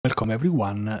Welcome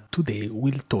everyone. Today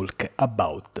we'll talk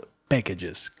about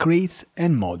packages, crates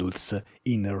and modules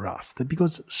in Rust,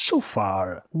 because so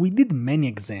far we did many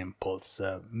examples,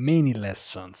 many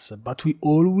lessons, but we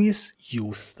always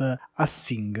used a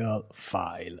single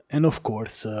file. And of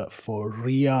course, for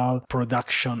real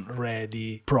production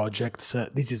ready projects,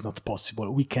 this is not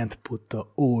possible. We can't put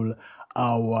all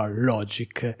our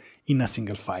logic in a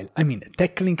single file. I mean,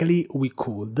 technically we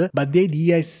could, but the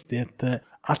idea is that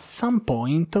at some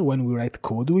point when we write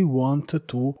code, we want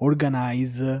to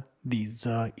organize these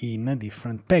in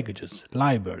different packages,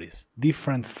 libraries,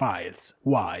 different files.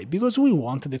 Why? Because we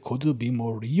want the code to be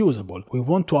more reusable. We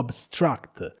want to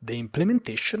abstract the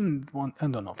implementation. I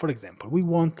don't know, for example, we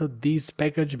want this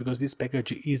package because this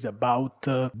package is about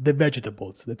the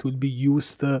vegetables that will be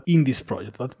used in this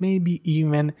project, but maybe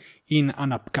even in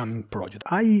an upcoming project.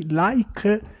 I like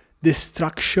the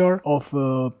structure of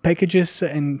packages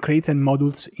and crates and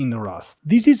modules in Rust.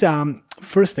 This is a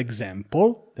first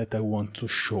example that I want to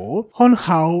show on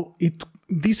how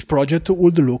this project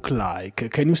would look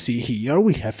like. Can you see here?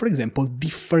 We have, for example,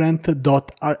 different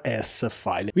 .rs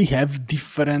file. We have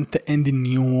different and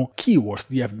new keywords.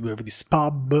 We have this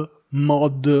pub,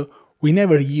 mod. We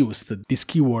never used these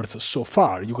keywords so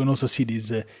far. You can also see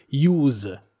this use,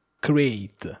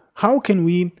 create. How can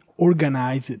we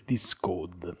organize this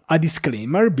code? A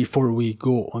disclaimer before we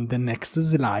go on the next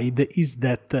slide is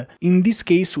that in this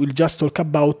case we'll just talk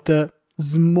about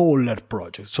smaller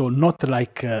projects, so not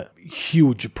like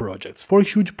huge projects. For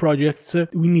huge projects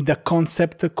we need a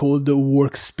concept called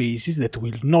workspaces that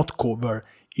we'll not cover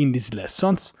in these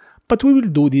lessons, but we will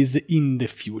do this in the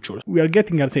future. We are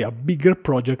getting, let's say, a bigger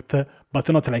project, but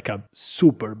not like a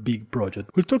super big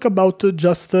project. We'll talk about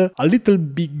just a little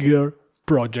bigger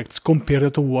projects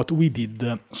compared to what we did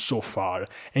so far.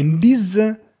 And this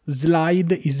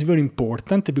slide is very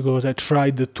important because I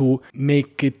tried to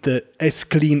make it as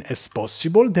clean as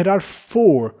possible. There are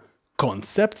 4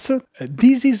 concepts.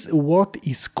 This is what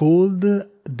is called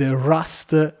the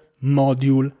Rust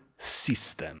module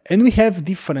system. And we have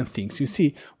different things. You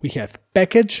see, we have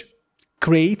package,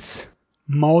 crates,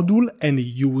 module, and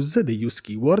use, the use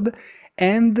keyword,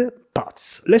 and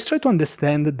paths. Let's try to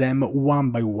understand them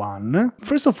one by one.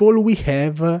 First of all, we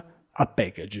have a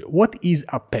package. What is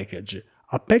a package?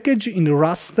 A package in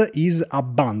Rust is a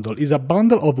bundle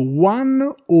of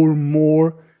one or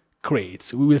more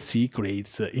crates. We will see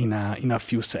crates in a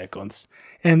few seconds.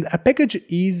 And a package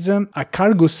is a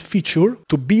Cargo's feature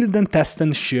to build and test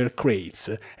and share crates.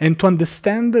 And to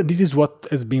understand, this is what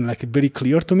has been very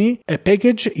clear to me. A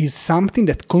package is something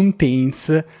that contains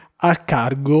a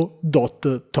cargo.toml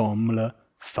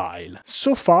file.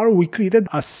 So far we created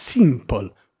a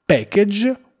simple package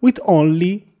with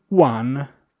only one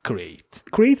crate.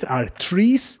 Crates are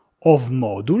trees of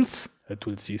modules that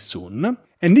we'll see soon.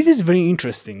 And this is very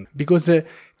interesting because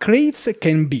crates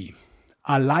can be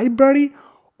a library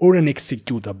or an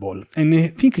executable. And I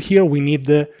think here we need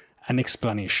an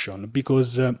explanation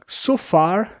because so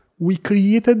far we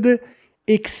created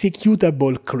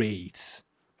executable crates.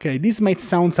 Okay, this might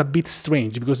sound a bit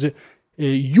strange because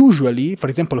usually, for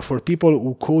example, for people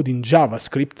who code in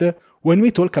JavaScript, when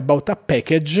we talk about a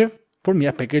package, for me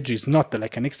a package is not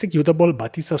like an executable,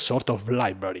 but it's a sort of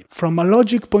library. From a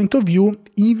logic point of view,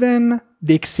 even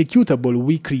the executable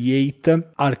we create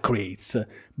are crates.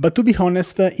 But to be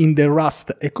honest, in the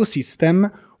Rust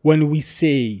ecosystem, when we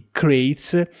say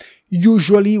crates,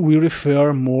 usually we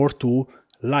refer more to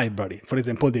library. For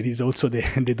example, there is also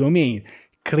the domain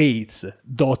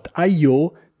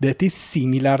crates.io that is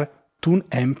similar to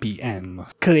npm.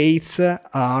 Crates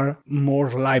are more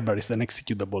libraries than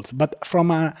executables, but from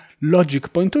a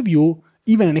logic point of view,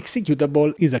 even an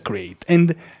executable is a crate.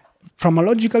 And from a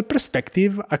logical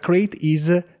perspective, a crate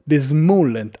is the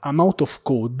smallest amount of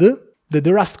code that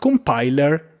the Rust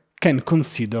compiler can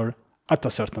consider at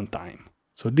a certain time.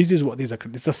 So this is what is a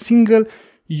crate. It's a single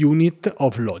unit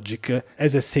of logic.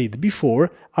 As I said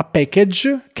before, a package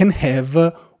can have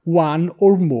one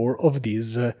or more of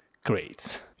these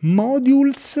crates.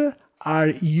 Modules are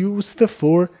used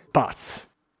for paths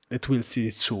that we'll see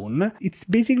soon. It's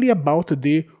basically about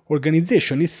the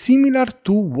organization. It's similar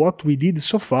to what we did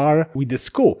so far with the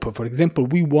scope. For example,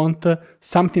 we want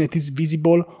something that is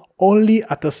visible only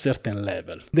at a certain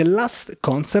level. The last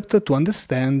concept to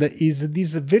understand is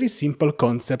this very simple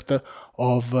concept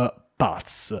of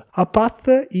paths. A path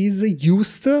is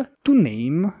used to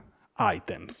name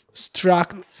items.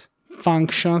 Structs,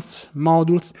 functions,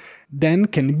 modules then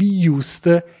can be used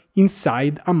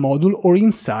inside a module or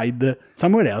inside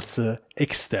somewhere else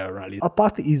externally. A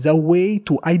path is a way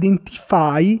to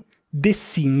identify the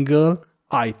single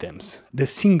items, the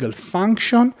single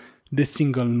function the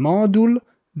single module,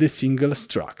 the single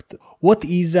struct. What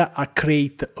is a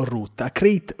create root? A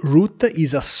create root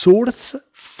is a source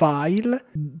file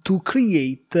to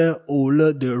create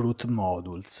all the root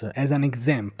modules. As an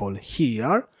example,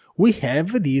 here we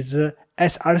have this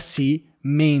src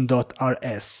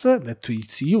main.rs that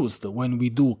is used when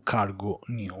we do cargo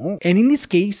new. And in this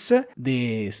case,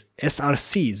 the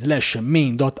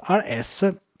src/main.rs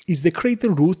is the create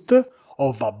root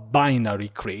of a binary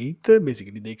crate,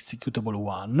 basically the executable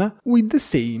one, with the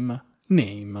same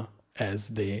name as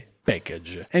the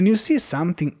package. And you see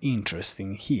something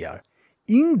interesting here.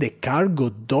 In the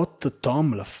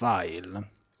cargo.toml file,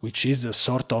 which is a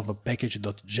sort of a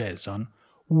package.json,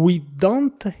 we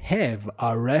don't have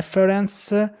a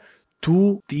reference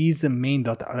to this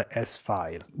main.rs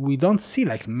file. We don't see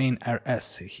like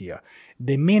main.rs here.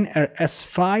 The main.rs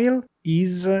file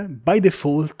is by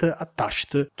default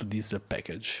attached to this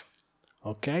package,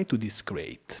 okay, to this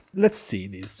crate. Let's see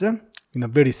this in a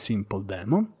very simple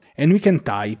demo. And we can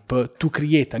type to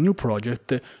create a new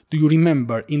project. Do you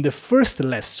remember in the first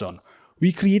lesson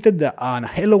we created an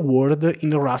hello world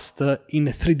in Rust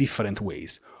in 3 different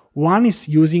ways. One is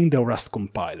using the Rust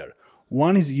compiler,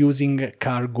 one is using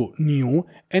cargo new,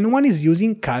 and one is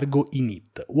using cargo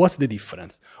init. What's the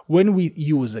difference? When we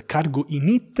use cargo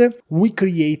init, we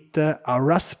create a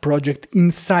Rust project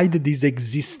inside this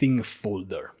existing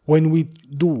folder. When we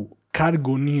do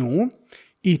cargo new,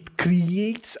 it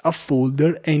creates a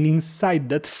folder, and inside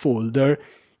that folder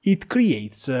it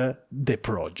creates the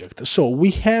project. So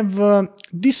we have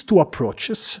these two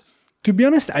approaches. To be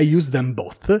honest, I use them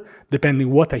both, depending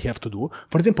what I have to do.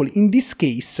 For example, in this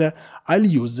case, I'll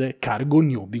use cargo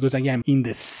new because I am in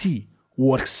the C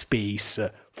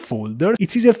workspace folder.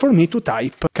 It's easier for me to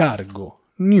type cargo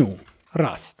new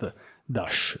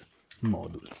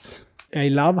rust-modules. I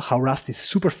love how Rust is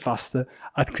super fast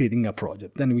at creating a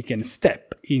project. Then we can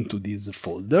step into this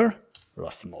folder,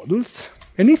 Rust modules,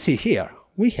 and you see here,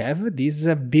 we have this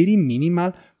very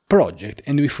minimal project.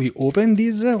 And if we open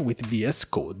this with VS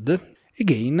Code,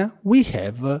 again, we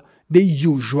have the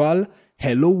usual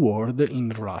hello world in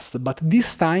Rust, but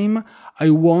this time I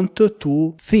want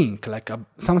to think like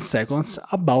some seconds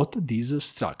about this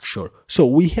structure. So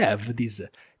we have this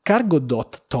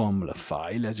cargo.toml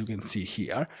file, as you can see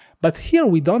here, but here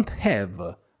we don't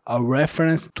have a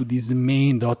reference to this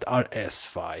main.rs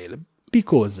file,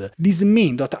 because this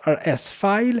main.rs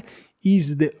file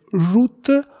is the root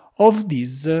of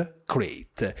this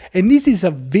crate. And this is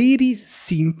a very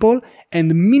simple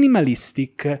and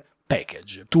minimalistic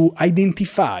package. To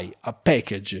identify a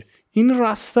package in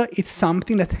Rust, it's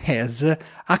something that has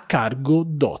a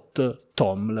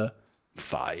cargo.toml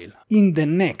file. In the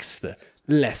next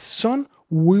lesson,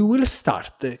 we will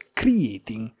start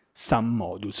creating some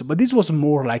modules, but this was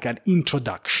more like an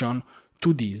introduction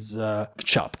to this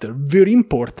chapter. Very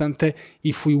important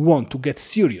if we want to get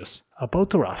serious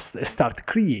about Rust and start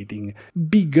creating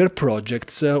bigger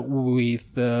projects with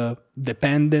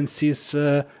dependencies.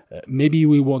 Maybe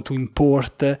we want to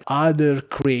import other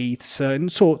crates,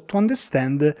 and so to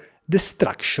understand the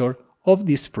structure of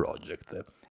this project.